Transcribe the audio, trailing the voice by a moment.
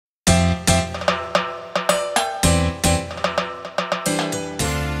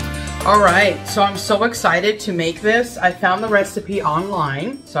All right, so I'm so excited to make this. I found the recipe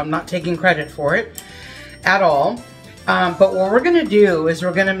online, so I'm not taking credit for it at all. But what we're gonna do is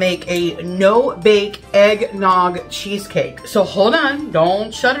we're gonna make a no-bake eggnog cheesecake. So hold on,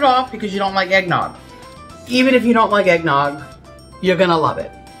 don't shut it off because you don't like eggnog. Even if you don't like eggnog, you're gonna love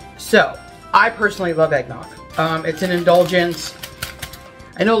it. So, I personally love eggnog. It's an indulgence.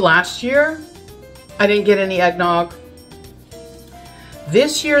 I know last year, I didn't get any eggnog.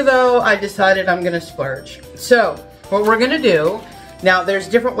 This year though, I decided I'm gonna splurge. So, what we're gonna do, now there's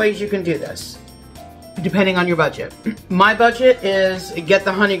different ways you can do this, depending on your budget. My budget is get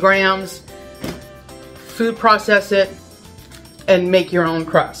the honey grams, food process it, and make your own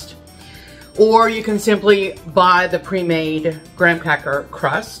crust. Or you can simply buy the pre-made graham cracker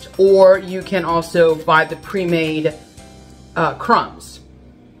crust, or you can also buy the pre-made crumbs.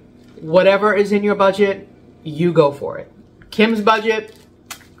 Whatever is in your budget, you go for it. Kim's budget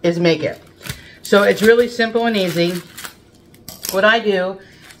is make it. So it's really simple and easy. What I do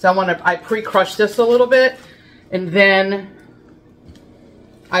is I pre-crush this a little bit, and then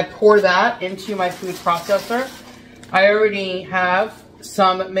I pour that into my food processor. I already have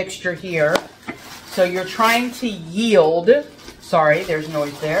some mixture here. So you're trying to yield, sorry, there's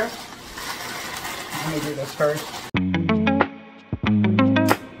noise there. Let me do this first.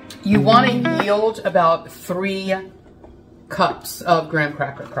 You want to yield about 3 cups of graham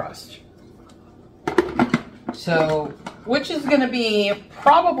cracker crust. So, which is going to be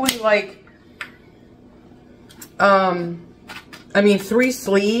probably like, 3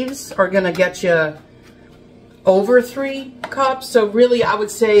 sleeves are going to get you over 3 cups. So really, I would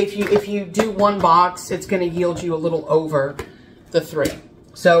say if you do 1 box, it's going to yield you a little over the 3.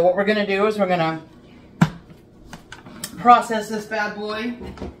 So what we're going to do is we're going to process this bad boy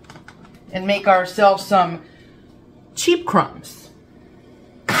and make ourselves some cheap crumbs.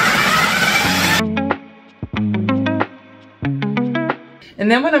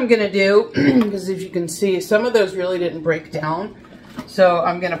 And then what I'm going to do, because as you can see, some of those really didn't break down. So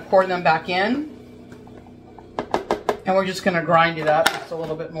I'm going to pour them back in. And we're just going to grind it up just a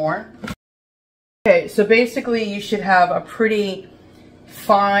little bit more. Okay, so basically you should have a pretty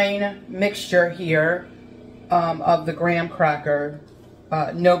fine mixture here of the graham cracker.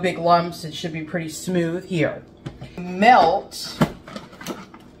 No big lumps. It should be pretty smooth here. Melt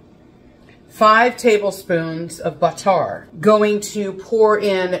 5 tablespoons of butter. Going to pour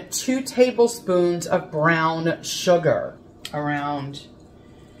in 2 tablespoons of brown sugar. Around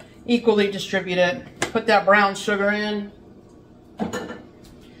equally distributed. Put that brown sugar in.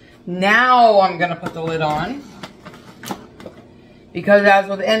 Now I'm going to put the lid on. Because as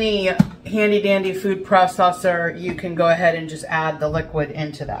with any handy dandy food processor, you can go ahead and just add the liquid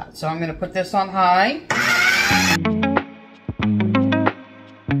into that. So I'm going to put this on high.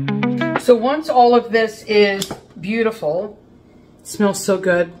 So once all of this is beautiful, it smells so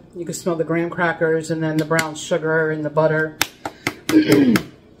good. You can smell the graham crackers and then the brown sugar and the butter.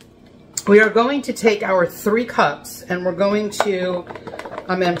 We are going to take our 3 cups and we're going to,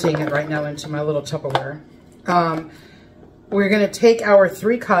 I'm emptying it right now into my little Tupperware. We're going to take our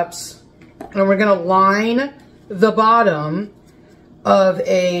 3 cups and we're going to line the bottom of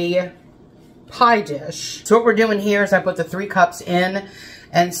a pie dish. So what we're doing here is I put the 3 cups in,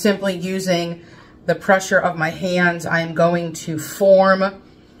 and simply using the pressure of my hands, I am going to form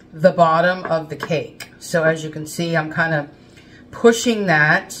the bottom of the cake. So as you can see, I'm kind of pushing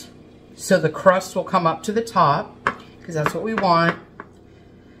that so the crust will come up to the top, because that's what we want.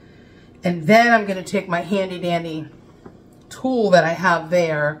 And then I'm going to take my handy dandy tool that I have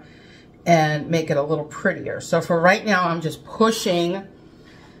there and make it a little prettier. So for right now, I'm just pushing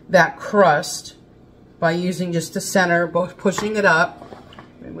that crust by using just the center, both pushing it up.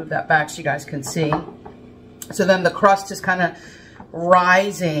 Let me move that back so you guys can see. So then the crust is kind of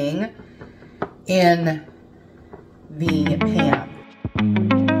rising in the pan.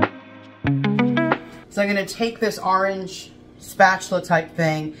 So I'm going to take this orange spatula type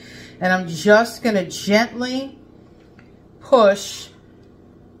thing and I'm just going to gently push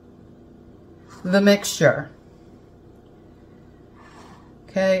the mixture.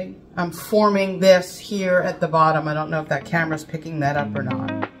 Okay, I'm forming this here at the bottom. I don't know if that camera's picking that up or not.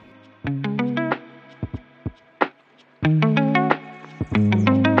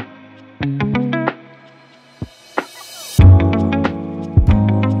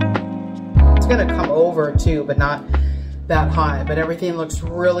 It's gonna come over too, but not that high, but everything looks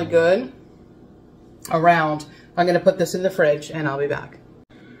really good around. I'm gonna put this in the fridge and I'll be back.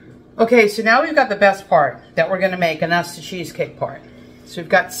 Okay, so now we've got the best part that we're gonna make, and that's the cheesecake part. So we've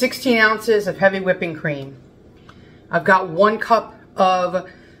got 16 ounces of heavy whipping cream. I've got 1 cup of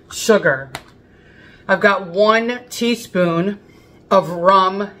sugar. I've got 1 teaspoon of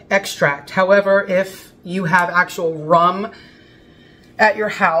rum extract. However, if you have actual rum at your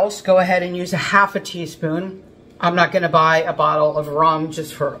house, go ahead and use a half a teaspoon. I'm not going to buy a bottle of rum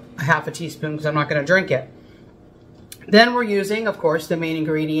just for a half a teaspoon because I'm not going to drink it. Then we're using, of course, the main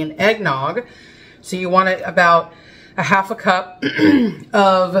ingredient, eggnog. So you want it about a half a cup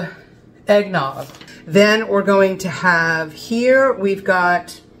of eggnog. Then we're going to have here, we've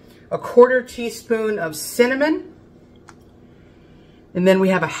got a 1/4 teaspoon of cinnamon. And then we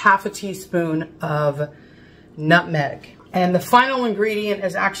have a half a teaspoon of nutmeg. And the final ingredient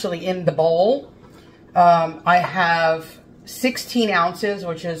is actually in the bowl. I have 16 ounces,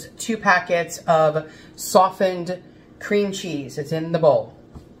 which is 2 packets of softened cream cheese. It's in the bowl.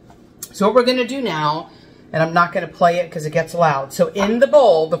 So what we're going to do now, and I'm not going to play it because it gets loud. So in the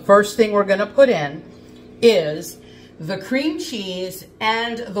bowl, the first thing we're going to put in is the cream cheese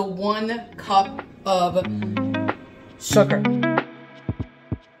and the 1 cup of sugar.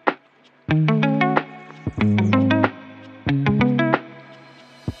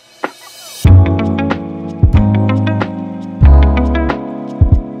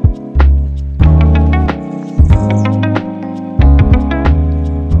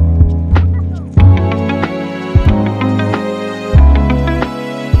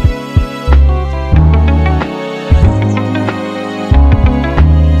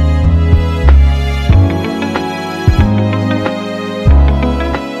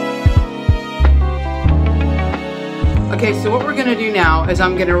 Okay, so what we're going to do now is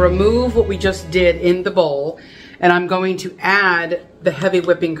I'm going to remove what we just did in the bowl, and I'm going to add the heavy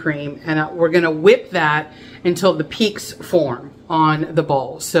whipping cream, and we're going to whip that until the peaks form on the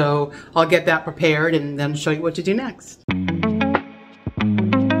bowl. So I'll get that prepared and then show you what to do next.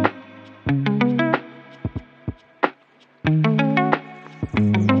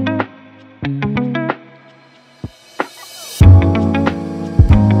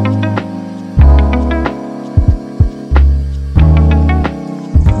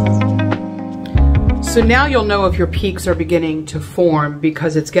 So now you'll know if your peaks are beginning to form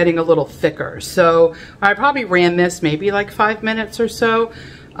because it's getting a little thicker. So I probably ran this maybe like 5 minutes or so,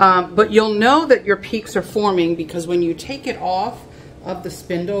 but you'll know that your peaks are forming because when you take it off of the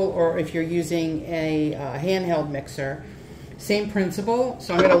spindle, or if you're using a handheld mixer, same principle.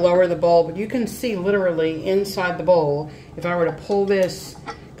 So I'm going to lower the bowl, but you can see literally inside the bowl, if I were to pull this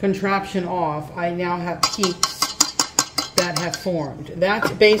contraption off, I now have peaks that have formed.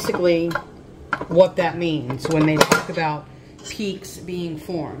 That's basically what that means when they talk about peaks being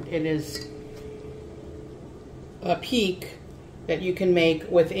formed. It is a peak that you can make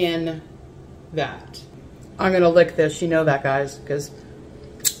within that. I'm gonna lick this, you know that, guys, because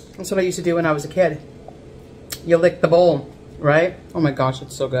that's what I used to do when I was a kid. You lick the bowl, right? Oh my gosh,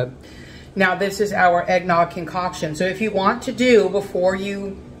 it's so good. Now this is our eggnog concoction. So if you want to do, before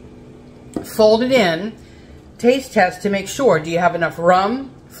you fold it in, taste test to make sure, do you have enough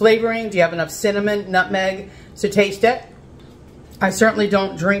rum flavoring? Do you have enough cinnamon, nutmeg to taste it? I certainly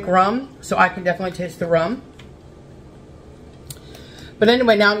don't drink rum, so I can definitely taste the rum. But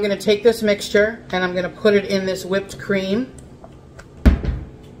anyway, now I'm going to take this mixture and I'm going to put it in this whipped cream.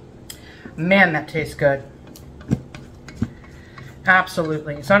 Man, that tastes good.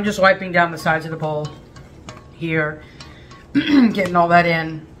 Absolutely. So I'm just wiping down the sides of the bowl here, getting all that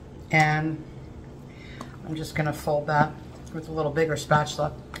in, and I'm just going to fold that with a little bigger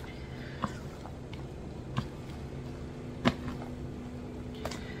spatula.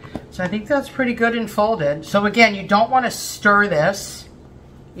 So I think that's pretty good and folded. So again, you don't want to stir this,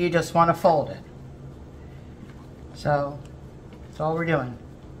 you just want to fold it. So that's all we're doing.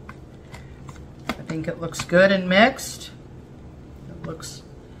 I think it looks good and mixed. It looks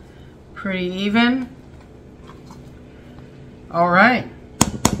pretty even. All right.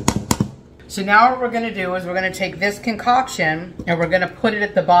 So now what we're going to do is we're going to take this concoction and we're going to put it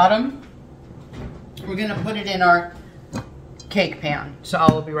at the bottom. We're going to put it in our cake pan. So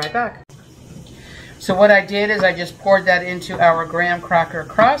I will be right back. So what I did is I just poured that into our graham cracker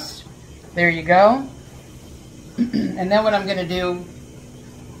crust. There you go. And then what I'm going to do,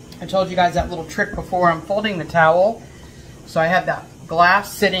 I told you guys that little trick before, I'm folding the towel. So I have that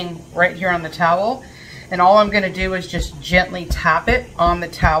glass sitting right here on the towel. And all I'm going to do is just gently tap it on the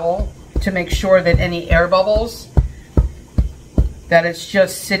towel to make sure that any air bubbles, that it's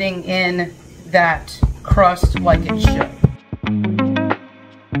just sitting in that crust like it should.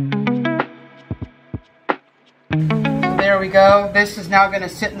 So there we go. This is now going to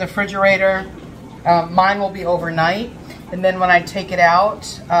sit in the refrigerator. Mine will be overnight, and then when I take it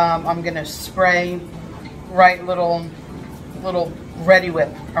out, I'm going to spray right little ready whip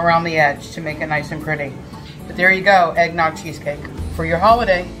around the edge to make it nice and pretty. But there you go, eggnog cheesecake. For your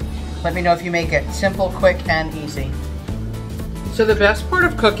holiday, let me know if you make it. Simple, quick, and easy. So the best part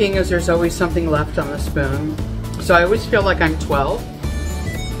of cooking is there's always something left on the spoon. So I always feel like I'm 12.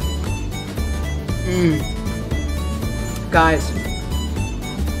 Guys,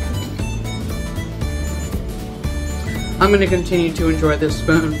 I'm going to continue to enjoy this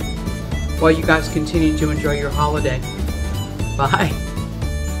spoon while you guys continue to enjoy your holiday. Bye.